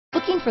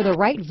Looking for the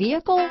right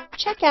vehicle?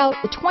 Check out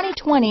the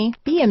 2020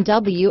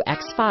 BMW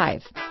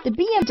X5. The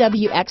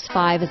BMW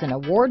X5 is an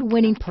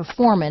award-winning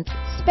performance,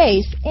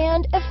 space,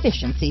 and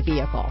efficiency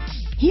vehicle.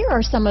 Here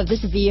are some of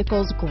this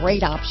vehicle's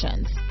great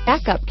options: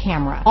 backup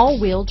camera,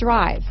 all-wheel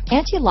drive,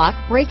 anti-lock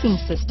braking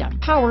system,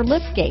 power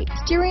liftgate,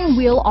 steering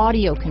wheel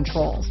audio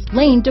controls,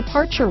 lane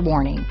departure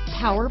warning,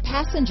 power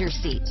passenger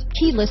seat,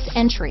 keyless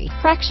entry,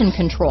 traction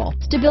control,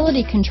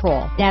 stability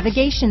control,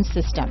 navigation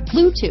system,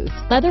 Bluetooth,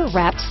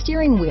 leather-wrapped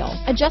steering wheel,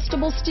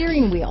 adjustable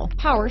steering wheel,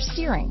 power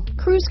steering,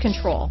 cruise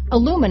control,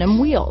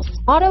 aluminum wheels,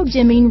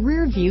 auto-dimming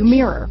rear view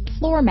mirror,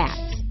 floor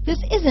mats. This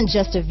isn't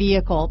just a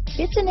vehicle,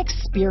 it's an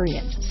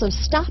experience, so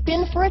stop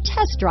in for a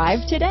test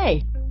drive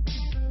today.